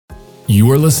You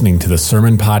are listening to the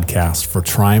Sermon Podcast for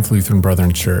Triumph Lutheran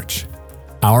Brethren Church.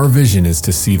 Our vision is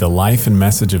to see the life and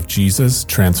message of Jesus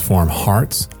transform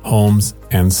hearts, homes,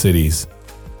 and cities.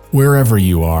 Wherever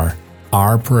you are,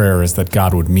 our prayer is that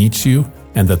God would meet you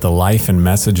and that the life and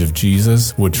message of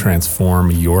Jesus would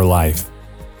transform your life.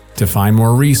 To find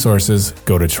more resources,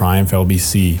 go to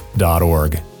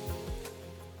triumphlbc.org.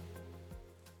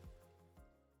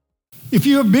 If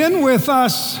you have been with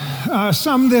us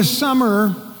some this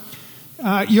summer,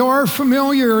 you're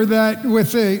familiar that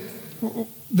with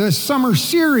the summer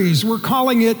series, we're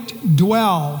calling it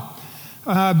Dwell.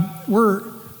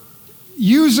 We're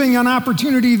using an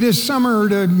opportunity this summer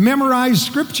to memorize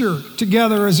Scripture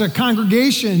together as a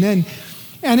congregation. And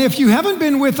if you haven't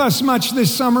been with us much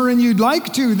this summer and you'd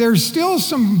like to, there's still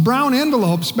some brown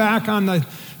envelopes back on the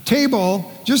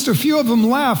table, just a few of them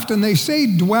left, and they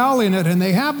say Dwell in it. And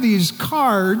they have these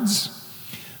cards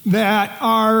that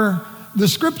are the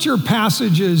Scripture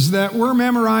passages that we're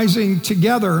memorizing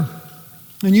together.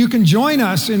 And you can join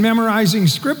us in memorizing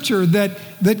Scripture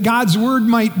that God's Word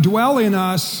might dwell in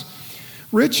us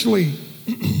richly.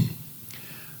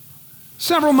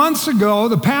 Several months ago, all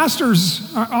of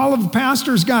the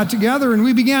pastors got together and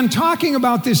we began talking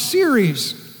about this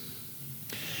series.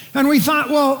 And we thought,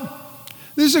 well,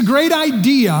 this is a great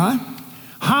idea.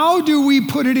 How do we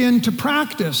put it into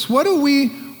practice?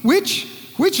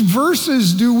 Which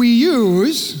verses do we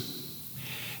use?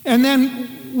 And then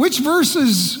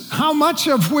how much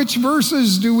of which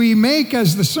verses do we make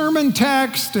as the sermon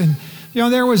text? And,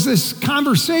 there was this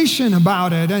conversation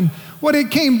about it. And what it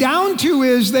came down to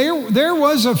is there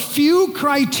was a few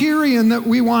criterion that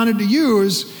we wanted to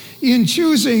use in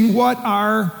choosing what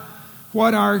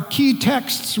our key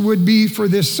texts would be for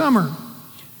this summer.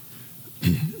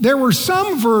 There were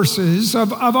some verses,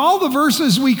 of all the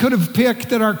verses we could have picked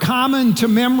that are common to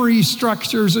memory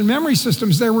structures and memory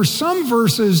systems, there were some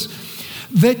verses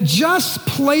that just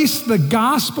placed the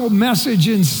gospel message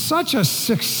in such a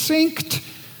succinct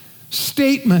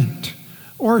statement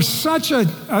or such a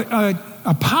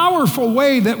powerful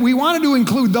way that we wanted to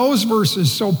include those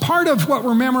verses. So part of what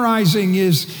we're memorizing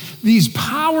is these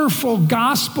powerful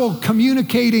gospel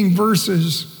communicating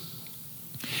verses.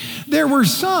 There were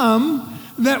some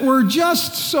that were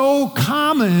just so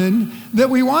common that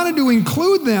we wanted to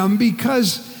include them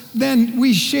because then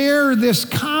we share this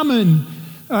common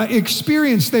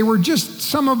experience. They were just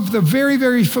some of the very,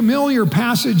 very familiar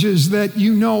passages that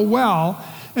you know well,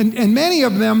 and many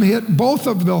of them hit both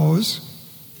of those.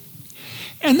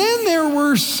 And then there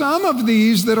were some of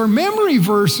these that are memory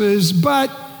verses,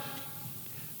 but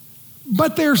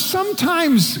they're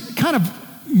sometimes kind of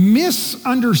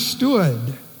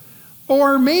misunderstood,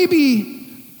 or maybe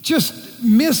just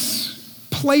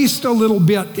misplaced a little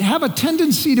bit, have a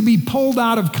tendency to be pulled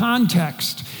out of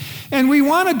context. And we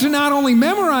wanted to not only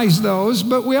memorize those,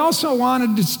 but we also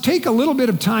wanted to take a little bit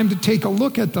of time to take a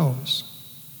look at those.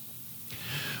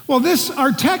 Well,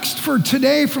 our text for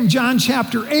today from John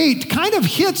chapter 8 kind of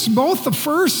hits both the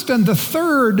first and the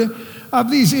third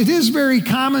of these. It is very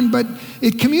common, but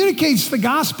it communicates the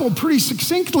gospel pretty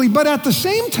succinctly. But at the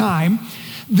same time,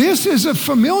 this is a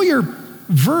familiar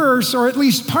verse, or at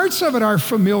least parts of it are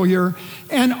familiar,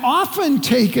 and often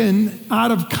taken out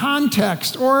of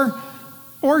context, or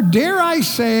dare I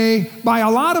say, by a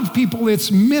lot of people,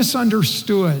 it's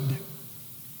misunderstood.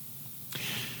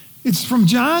 It's from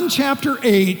John chapter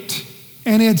 8,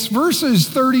 and it's verses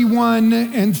 31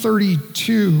 and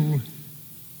 32.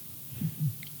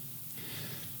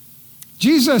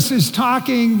 Jesus is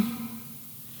talking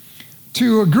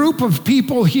to a group of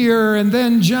people here, and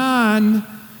then John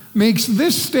makes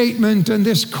this statement and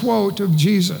this quote of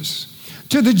Jesus.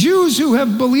 To the Jews who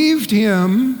have believed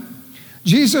him,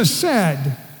 Jesus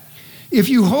said, "If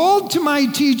you hold to my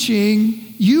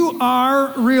teaching, you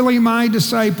are really my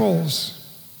disciples.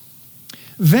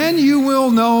 Then you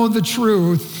will know the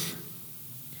truth,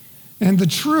 and the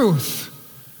truth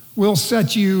will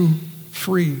set you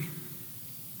free."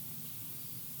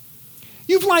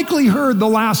 You've likely heard the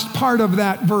last part of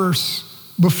that verse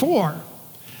before.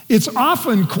 It's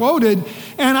often quoted,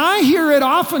 and I hear it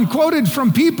often quoted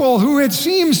from people who it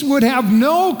seems would have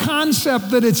no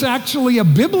concept that it's actually a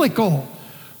biblical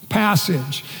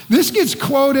passage. This gets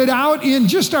quoted out in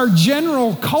just our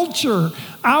general culture,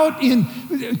 out in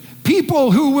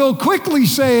people who will quickly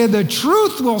say, the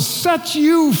truth will set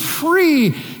you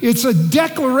free. It's a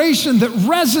declaration that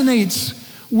resonates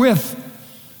with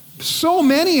so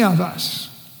many of us.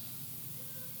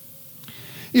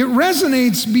 It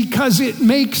resonates because it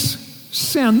makes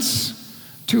sense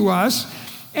to us.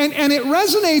 And it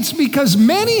resonates because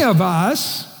many of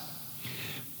us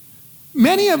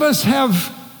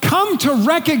have come to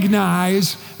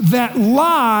recognize that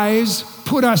lies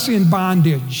put us in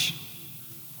bondage.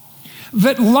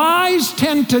 That lies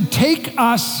tend to take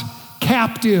us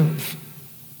captive.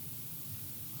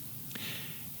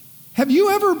 Have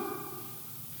you ever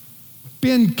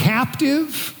been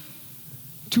captive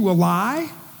to a lie?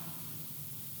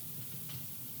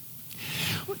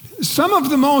 Some of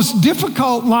the most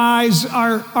difficult lies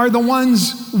are the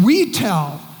ones we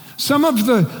tell. Some of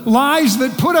the lies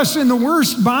that put us in the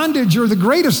worst bondage or the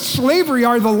greatest slavery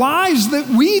are the lies that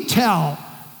we tell. I'll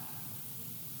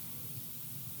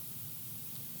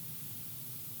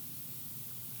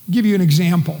give you an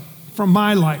example from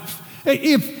my life.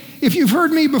 If you've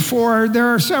heard me before, there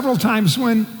are several times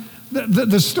when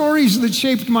the stories that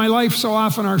shaped my life so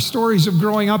often are stories of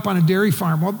growing up on a dairy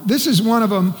farm. Well, this is one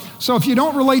of them. So if you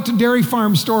don't relate to dairy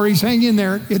farm stories, hang in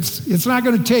there. It's not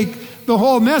going to take the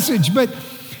whole message. But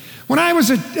when I was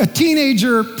a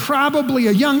teenager, probably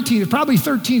a young teen, probably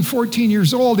 13, 14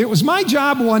 years old, it was my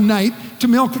job one night to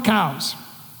milk the cows.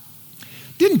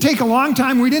 Didn't take a long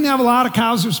time. We didn't have a lot of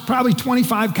cows. There was probably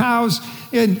 25 cows.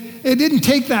 And it didn't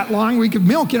take that long. We could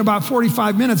milk in about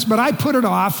 45 minutes, but I put it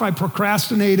off. I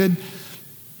procrastinated.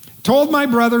 Told my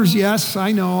brothers, yes,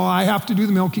 I know, I have to do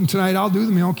the milking tonight. I'll do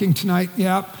the milking tonight,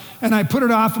 yeah. And I put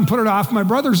it off and put it off. My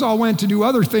brothers all went to do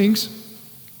other things.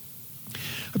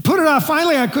 I put it off.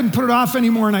 Finally, I couldn't put it off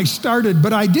anymore, and I started.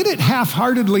 But I did it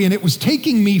half-heartedly, and it was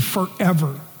taking me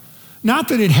forever. Not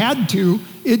that it had to.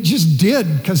 It just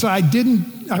did, because I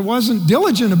wasn't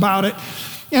diligent about it.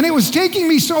 And it was taking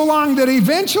me so long that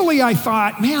eventually I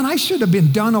thought, man, I should have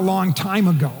been done a long time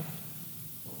ago.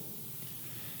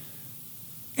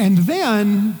 And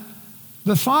then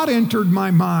the thought entered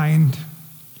my mind,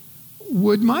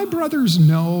 would my brothers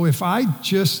know if I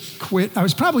just quit? I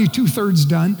was probably 2/3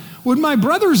 done. Would my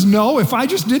brothers know if I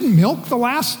just didn't milk the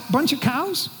last bunch of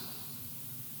cows?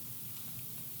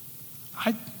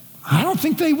 I don't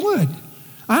think they would.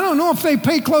 I don't know if they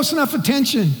pay close enough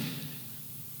attention.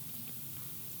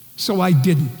 So I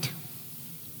didn't.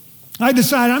 I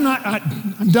decided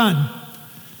I'm done.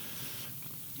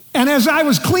 And as I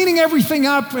was cleaning everything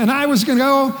up and I was going to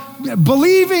go,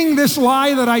 believing this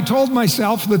lie that I told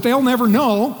myself that they'll never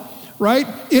know, right?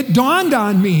 It dawned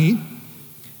on me.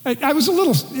 I was a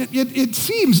little, it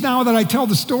seems now that I tell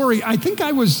the story, I think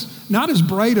I was not as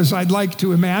bright as I'd like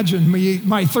to imagine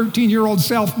my 13-year-old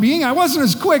self being. I wasn't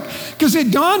as quick because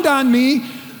it dawned on me,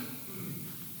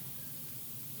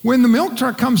 when the milk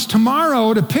truck comes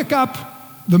tomorrow to pick up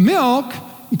the milk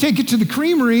and take it to the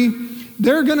creamery,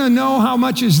 they're going to know how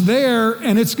much is there,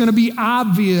 and it's going to be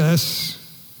obvious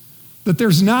that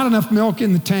there's not enough milk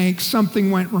in the tank.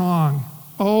 Something went wrong.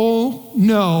 Oh,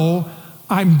 no,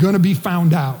 I'm going to be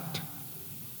found out.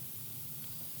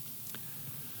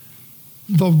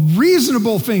 The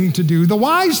reasonable thing to do, the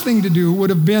wise thing to do, would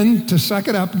have been to suck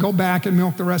it up, go back and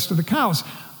milk the rest of the cows.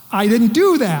 I didn't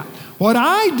do that. What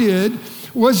I did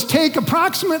was take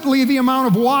approximately the amount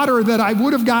of water that I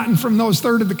would have gotten from those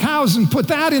third of the cows and put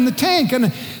that in the tank.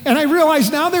 And I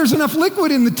realized now there's enough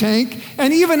liquid in the tank.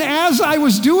 And even as I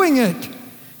was doing it,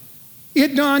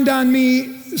 it dawned on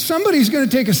me, somebody's going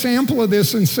to take a sample of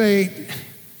this and say,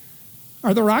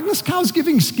 are the Rogness cows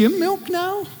giving skim milk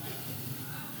now?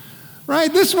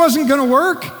 Right? This wasn't going to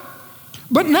work.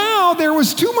 But now there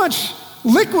was too much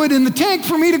liquid in the tank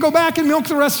for me to go back and milk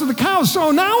the rest of the cows.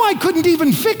 So now I couldn't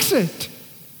even fix it.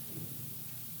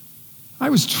 I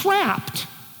was trapped.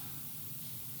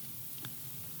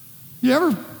 You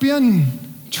ever been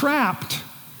trapped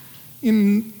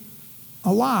in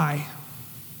a lie?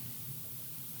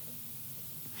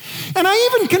 And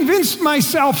I even convinced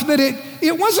myself that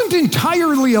it wasn't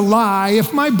entirely a lie.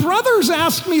 If my brothers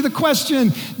asked me the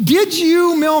question, did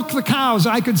you milk the cows?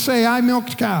 I could say, I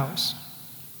milked cows.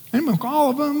 I didn't milk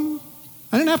all of them.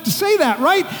 I didn't have to say that,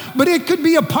 right? But it could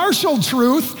be a partial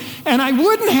truth, and I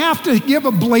wouldn't have to give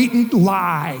a blatant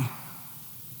lie.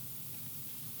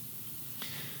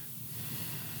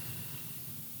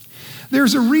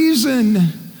 There's a reason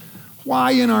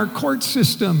why in our court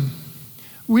system,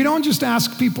 we don't just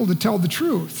ask people to tell the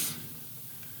truth.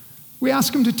 We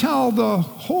ask them to tell the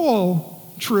whole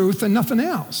truth and nothing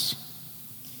else,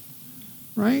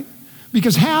 right?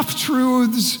 Because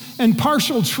half-truths and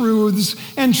partial truths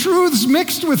and truths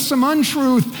mixed with some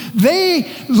untruth, they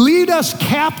lead us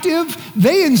captive.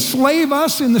 They enslave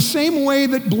us in the same way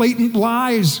that blatant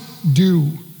lies do.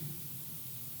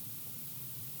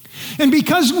 And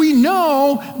because we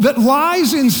know that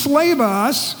lies enslave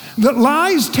us, that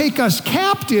lies take us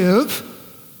captive,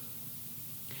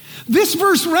 this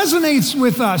verse resonates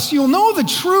with us. You'll know the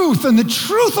truth, and the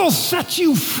truth will set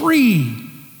you free.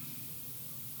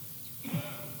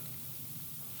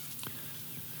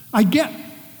 I get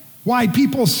why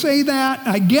people say that.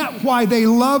 I get why they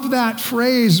love that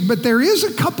phrase, but there is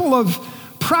a couple of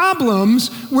problems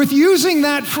with using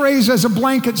that phrase as a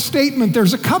blanket statement.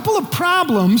 There's a couple of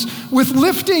problems with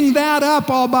lifting that up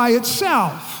all by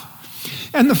itself.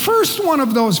 And the first one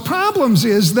of those problems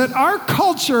is that our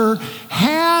culture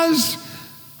has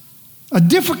a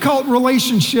difficult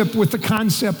relationship with the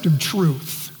concept of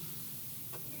truth.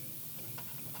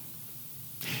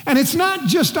 And it's not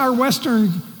just our Western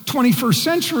 21st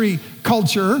century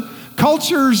culture.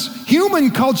 Human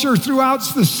culture throughout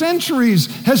the centuries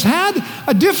has had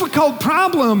a difficult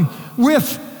problem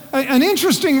with an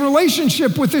interesting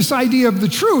relationship with this idea of the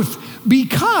truth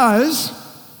because,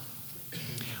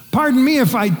 pardon me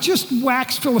if I just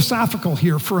wax philosophical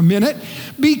here for a minute,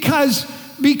 because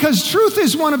truth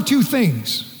is one of two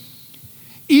things.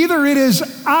 Either it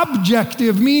is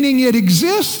objective, meaning it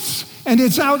exists and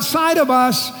it's outside of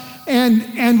us,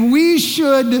 and we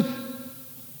should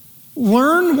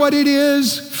learn what it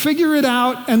is, figure it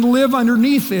out, and live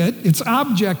underneath it. It's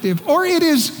objective. Or it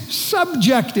is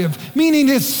subjective, meaning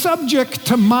it's subject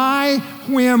to my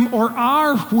whim or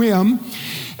our whim.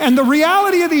 And the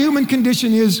reality of the human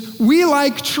condition is we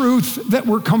like truth that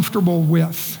we're comfortable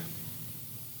with.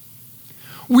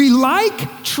 We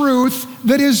like truth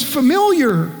that is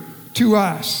familiar to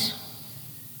us.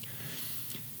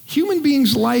 Human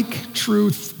beings like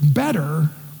truth better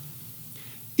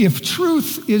if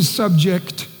truth is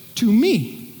subject to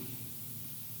me.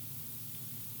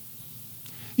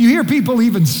 You hear people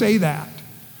even say that.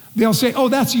 They'll say, oh,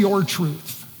 that's your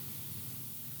truth.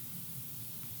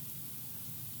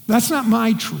 That's not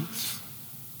my truth.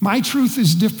 My truth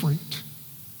is different.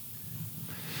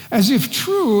 As if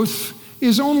truth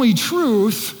is only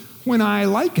truth when I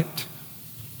like it.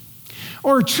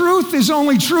 Or truth is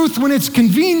only truth when it's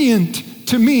convenient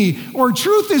to me. Or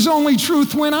truth is only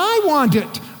truth when I want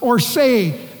it or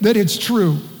say that it's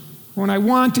true, when I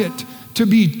want it to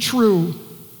be true.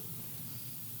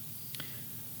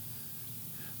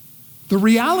 The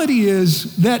reality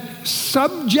is that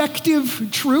subjective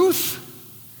truth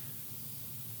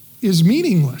is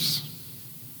meaningless.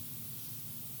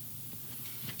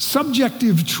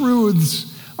 Subjective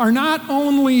truths are not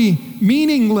only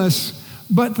meaningless,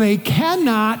 but they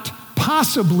cannot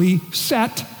possibly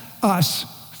set us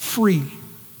free.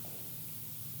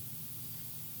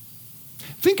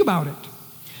 Think about it.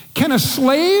 Can a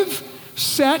slave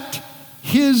set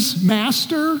his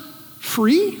master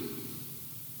free?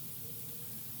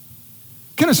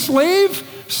 Can a slave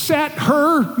set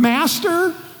her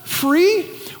master free?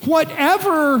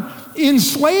 Whatever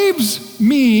enslaves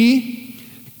me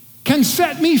can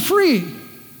set me free.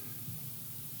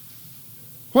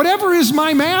 Whatever is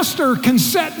my master can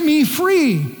set me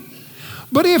free.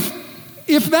 But if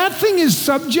that thing is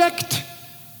subject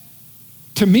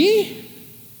to me,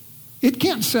 it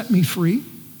can't set me free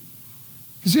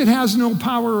because it has no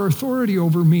power or authority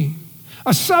over me.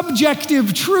 A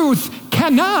subjective truth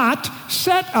cannot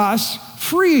set us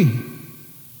free.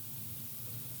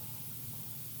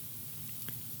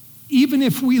 Even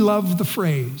if we love the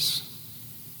phrase,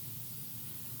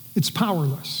 it's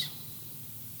powerless.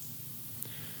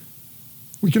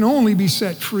 We can only be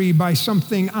set free by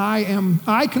something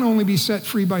I can only be set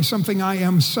free by something I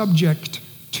am subject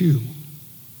to.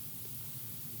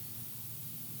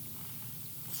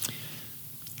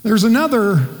 There's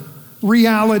another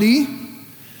reality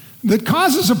that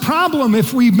causes a problem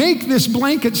if we make this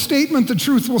blanket statement, the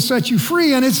truth will set you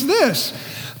free, and it's this,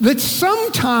 that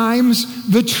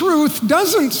sometimes the truth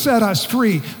doesn't set us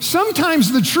free.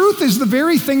 Sometimes the truth is the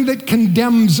very thing that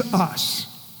condemns us.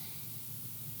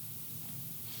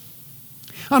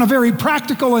 On a very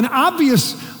practical and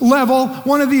obvious level,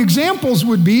 one of the examples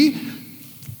would be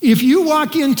if you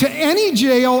walk into any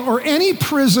jail or any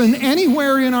prison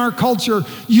anywhere in our culture,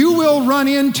 you will run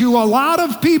into a lot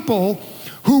of people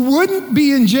who wouldn't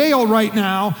be in jail right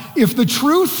now if the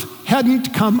truth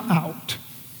hadn't come out.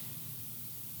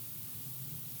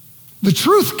 The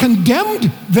truth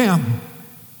condemned them.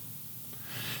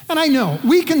 And I know,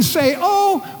 we can say,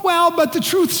 oh, well, but the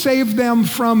truth saved them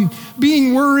from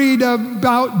being worried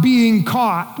about being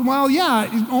caught. Well,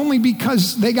 yeah, only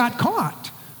because they got caught.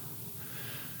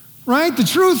 Right? The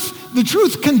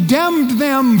truth condemned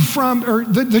them from, or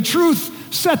the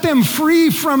truth set them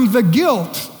free from the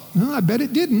guilt. No, I bet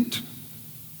it didn't.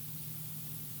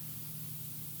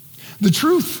 The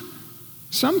truth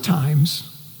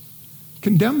sometimes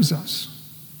condemns us.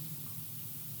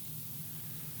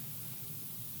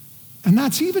 And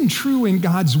that's even true in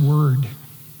God's word.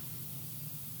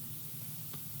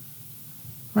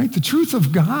 Right? The truth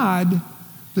of God's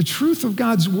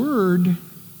word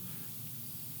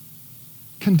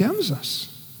condemns us,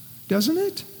 doesn't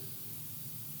it?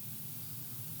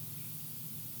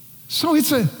 So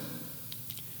it's a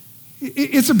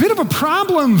bit of a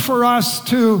problem for us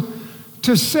to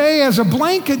say as a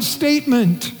blanket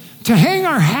statement, to hang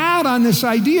our hat on this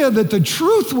idea that the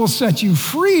truth will set you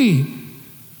free.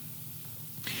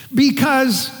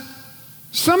 Because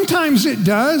sometimes it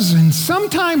does and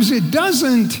sometimes it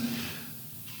doesn't.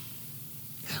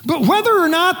 But whether or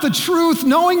not the truth,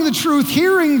 knowing the truth,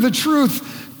 hearing the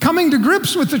truth, coming to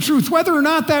grips with the truth, whether or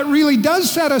not that really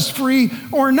does set us free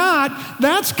or not,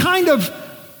 that's kind of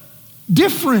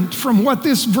different from what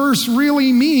this verse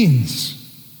really means.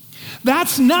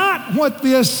 That's not what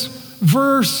this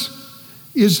verse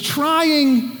is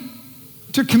trying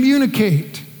to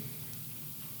communicate.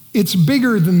 It's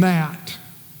bigger than that.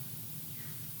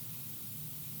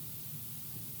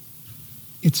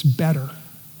 It's better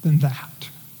than that.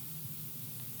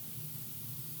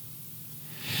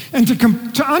 And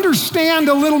to understand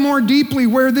a little more deeply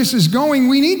where this is going,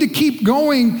 we need to keep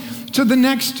going to the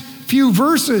next few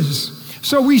verses.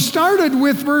 So we started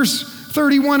with verse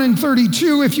 31 and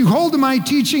 32. If you hold to my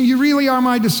teaching, you really are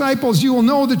my disciples. You will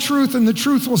know the truth, and the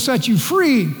truth will set you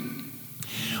free.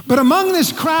 But among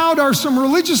this crowd are some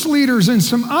religious leaders and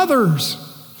some others.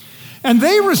 And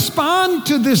they respond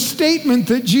to this statement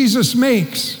that Jesus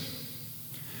makes.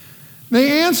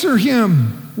 They answer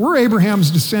him, "We're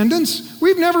Abraham's descendants.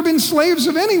 We've never been slaves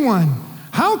of anyone.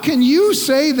 How can you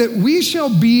say that we shall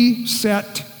be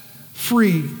set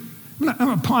free?" I'm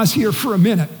going to pause here for a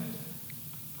minute.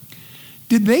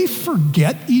 Did they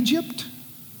forget Egypt?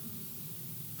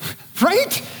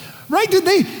 Right?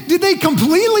 Did they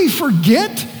completely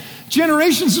forget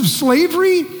generations of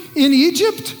slavery in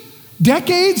Egypt?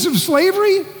 Decades of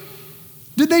slavery?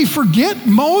 Did they forget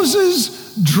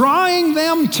Moses drawing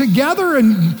them together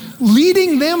and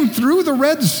leading them through the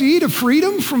Red Sea to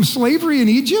freedom from slavery in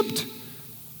Egypt?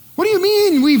 What do you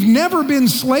mean we've never been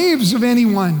slaves of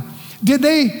anyone? Did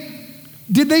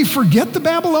they forget the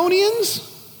Babylonians,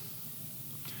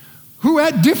 who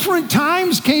at different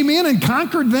times came in and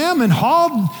conquered them and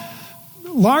hauled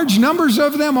large numbers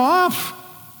of them off?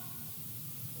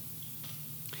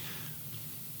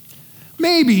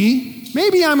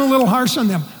 Maybe I'm a little harsh on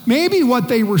them. Maybe what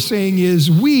they were saying is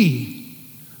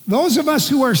those of us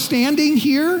who are standing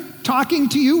here talking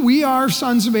to you, we are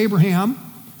sons of Abraham,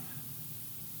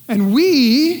 and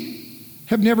we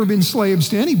have never been slaves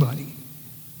to anybody.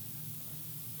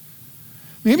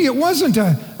 Maybe it wasn't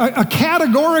a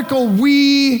categorical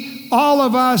we, all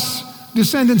of us,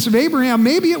 descendants of Abraham.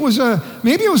 Maybe it was an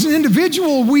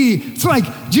individual we. It's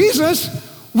like, Jesus,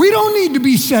 we don't need to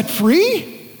be set free.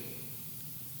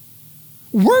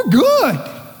 We're good.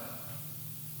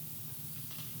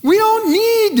 We don't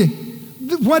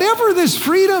need whatever this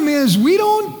freedom is. We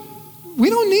don't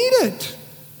need it.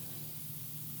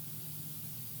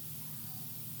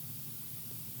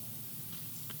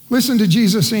 Listen to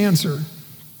Jesus' answer.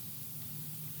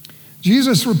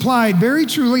 Jesus replied, "Very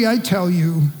truly I tell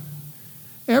you,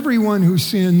 everyone who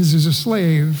sins is a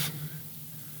slave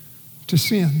to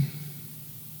sin."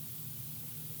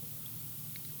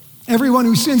 Everyone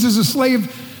who sins is a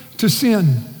slave to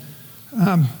sin.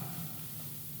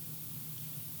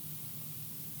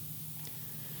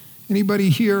 Anybody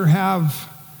here have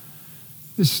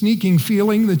this sneaking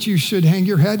feeling that you should hang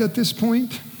your head at this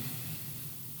point?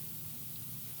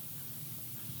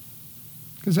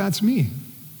 Because that's me.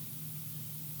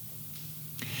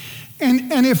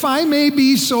 And if I may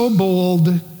be so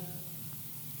bold,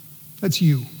 that's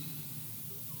you.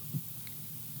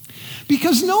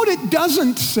 Because note,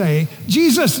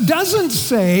 Jesus doesn't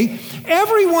say,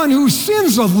 everyone who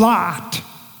sins a lot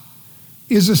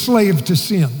is a slave to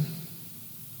sin.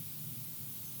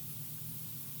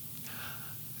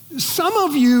 Some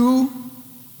of you,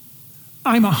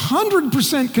 I'm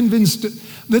 100% convinced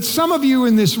that some of you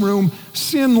in this room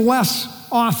sin less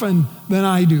often than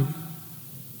I do.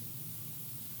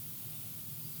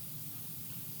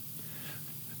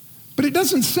 But it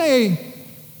doesn't say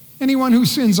anyone who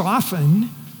sins often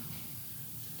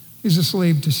is a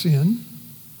slave to sin.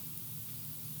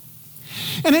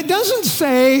 And it doesn't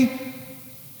say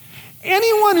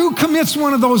anyone who commits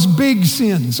one of those big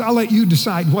sins. I'll let you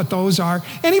decide what those are.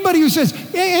 Anybody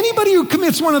who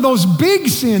commits one of those big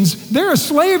sins, they're a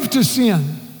slave to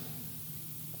sin.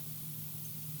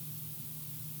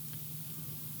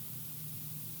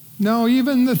 No,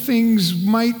 even the things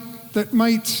that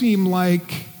might seem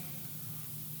like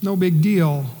no big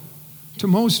deal to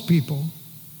most people.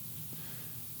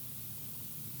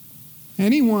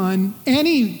 Anyone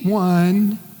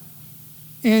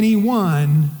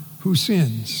who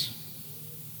sins.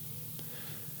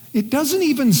 It doesn't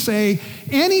even say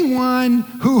anyone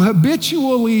who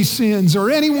habitually sins or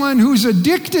anyone who's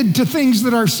addicted to things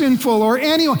that are sinful or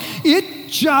anyone. It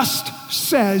just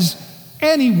says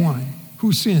anyone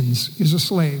who sins is a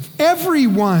slave.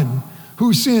 Everyone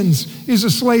who sins is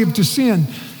a slave to sin.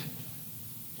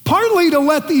 Partly to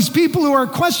let these people who are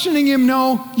questioning him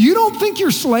know, you don't think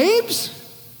you're slaves?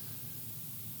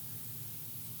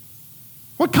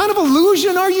 What kind of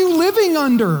illusion are you living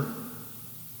under?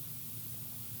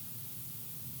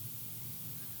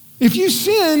 If you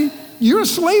sin, you're a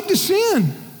slave to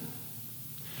sin.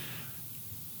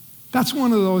 That's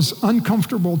one of those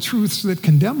uncomfortable truths that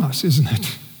condemn us, isn't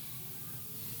it?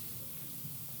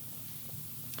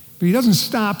 But he doesn't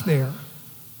stop there.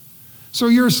 So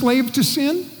you're a slave to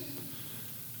sin?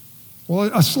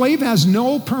 Well, a slave has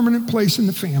no permanent place in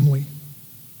the family.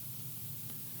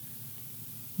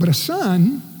 But a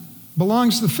son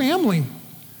belongs to the family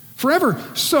forever.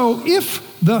 So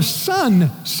if the Son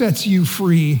sets you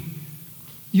free,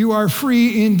 you are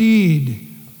free indeed.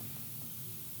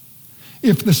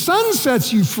 If the Son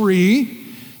sets you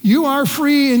free, you are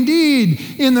free indeed.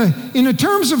 In the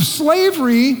terms of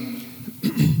slavery,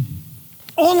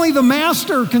 only the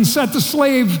master can set the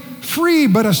slave free,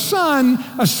 but a son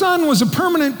was a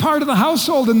permanent part of the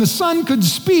household, and the son could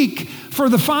speak for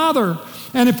the father.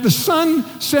 And if the Son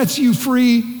sets you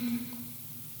free,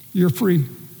 you're free.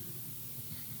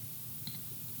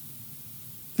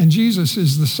 And Jesus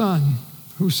is the Son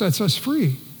who sets us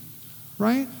free,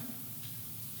 right?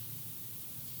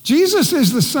 Jesus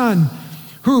is the Son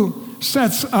who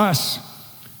sets us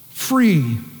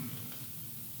free.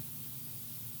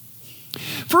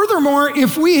 Furthermore,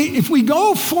 if we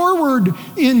go forward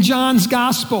in John's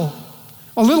gospel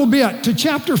a little bit to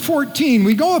chapter 14,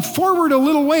 we go forward a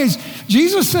little ways,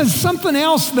 Jesus says something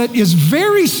else that is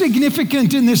very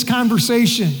significant in this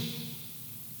conversation.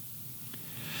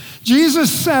 Jesus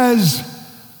says,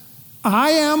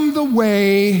 I am the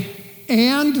way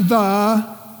and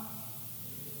the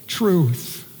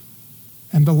truth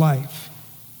and the life.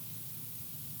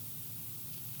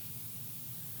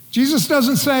 Jesus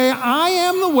doesn't say, I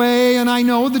am the way and I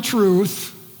know the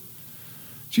truth.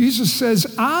 Jesus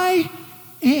says, I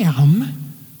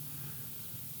am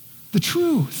the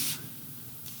truth.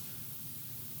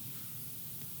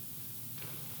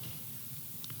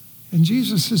 And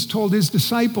Jesus has told his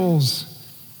disciples,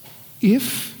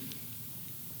 if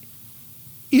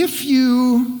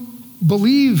you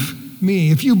believe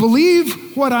me, if you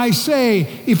believe what I say,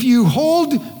 if you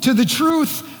hold to the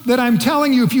truth that I'm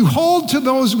telling you, if you hold to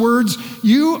those words,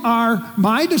 you are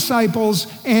my disciples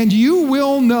and you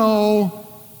will know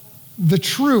the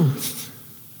truth,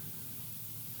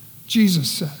 Jesus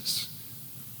says.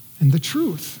 And the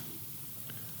truth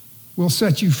will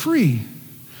set you free.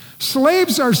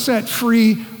 Slaves are set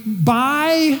free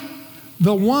by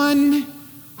the one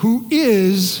who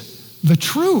is the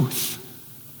truth.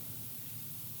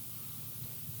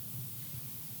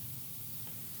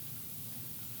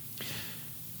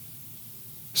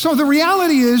 So the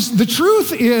reality is, the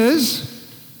truth is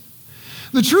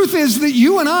that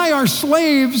you and I are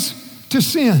slaves to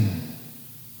sin.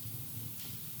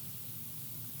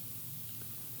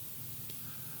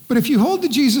 But if you hold to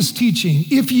Jesus' teaching,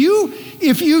 if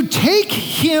you take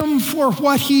him for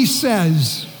what he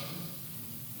says,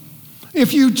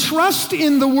 if you trust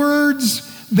in the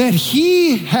words that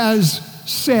he has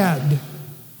said,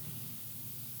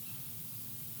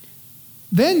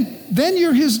 then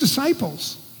you're his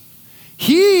disciples.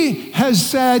 He has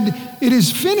said, it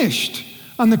is finished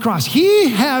on the cross. He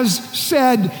has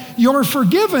said, you're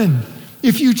forgiven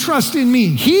if you trust in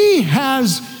me. He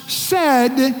has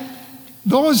said,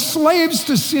 those slaves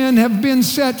to sin have been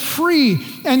set free.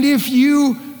 And if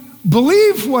you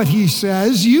believe what he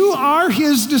says, you are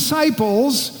his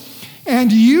disciples,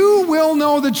 and you will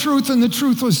know the truth, and the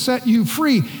truth will set you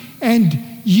free.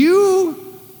 And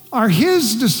you are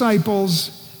his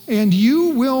disciples, and you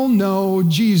will know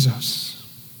Jesus.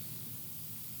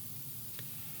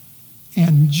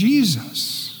 And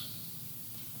Jesus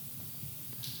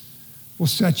will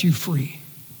set you free.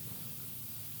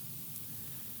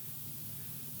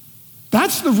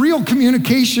 That's the real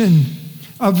communication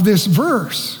of this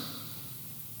verse.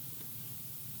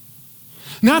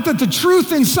 Not that the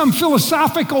truth in some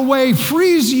philosophical way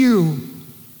frees you.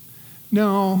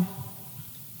 No.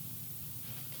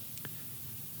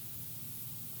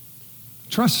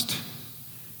 Trust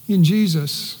in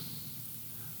Jesus,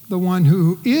 the one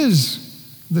who is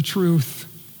the truth,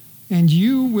 and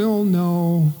you will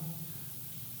know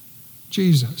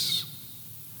Jesus.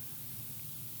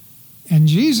 And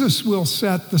Jesus will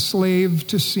set the slave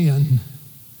to sin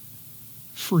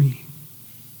free.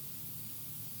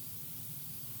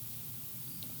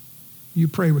 You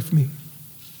pray with me.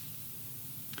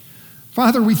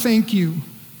 Father, we thank you.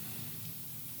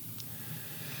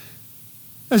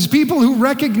 As people who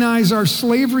recognize our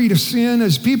slavery to sin,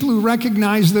 as people who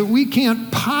recognize that we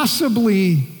can't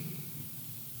possibly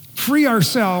free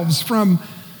ourselves from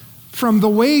the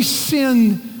way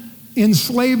sin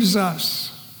enslaves us,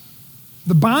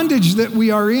 the bondage that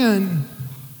we are in,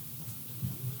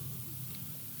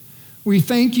 we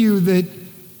thank you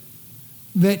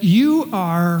that you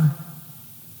are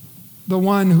the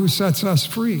one who sets us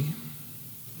free.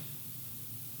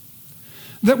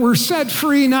 That we're set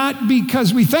free not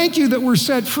because we thank you that we're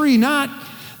set free, not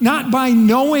by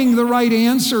knowing the right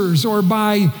answers or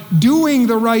by doing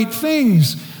the right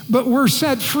things, but we're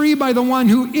set free by the one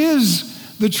who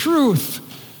is the truth,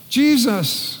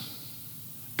 Jesus,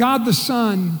 God the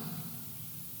Son.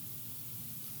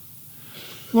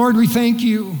 Lord, we thank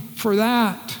you for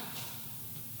that.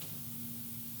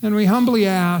 And we humbly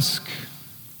ask,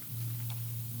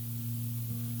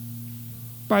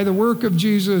 by the work of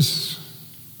Jesus,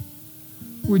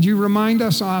 would you remind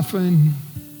us often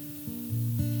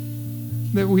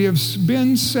that we have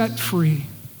been set free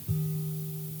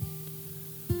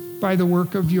by the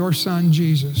work of your Son,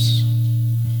 Jesus,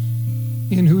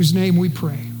 in whose name we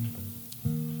pray.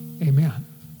 Amen.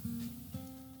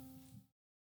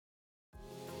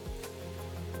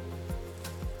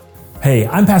 Hey,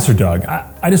 I'm Pastor Doug.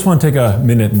 I just want to take a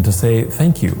minute and to say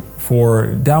thank you for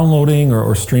downloading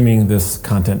or streaming this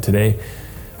content today.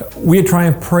 We at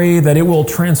Triumph pray that it will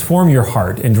transform your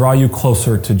heart and draw you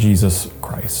closer to Jesus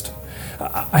Christ.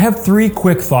 I have 3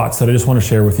 quick thoughts that I just want to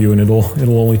share with you, and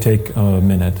it'll only take a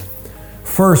minute.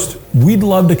 First, we'd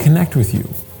love to connect with you.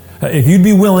 If you'd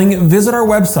be willing, visit our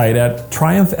website at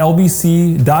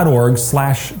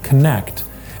triumphlbc.org/connect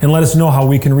and let us know how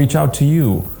we can reach out to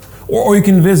you. Or you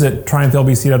can visit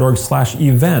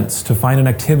triumphlbc.org/events to find an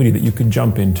activity that you could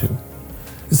jump into.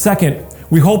 Second,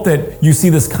 we hope that you see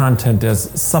this content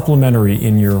as supplementary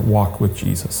in your walk with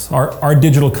Jesus. Our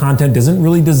digital content isn't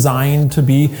really designed to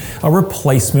be a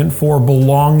replacement for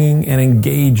belonging and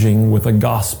engaging with a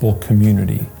gospel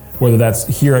community, whether that's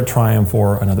here at Triumph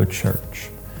or another church.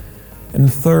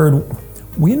 And third,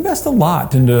 we invest a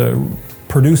lot into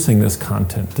producing this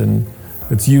content, and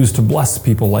it's used to bless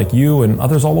people like you and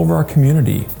others all over our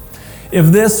community. If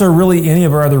this or really any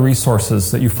of our other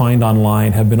resources that you find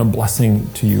online have been a blessing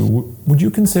to you, would you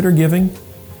consider giving?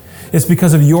 It's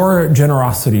because of your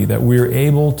generosity that we're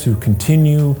able to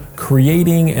continue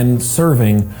creating and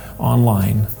serving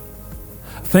online.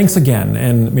 Thanks again,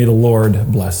 and may the Lord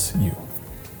bless you.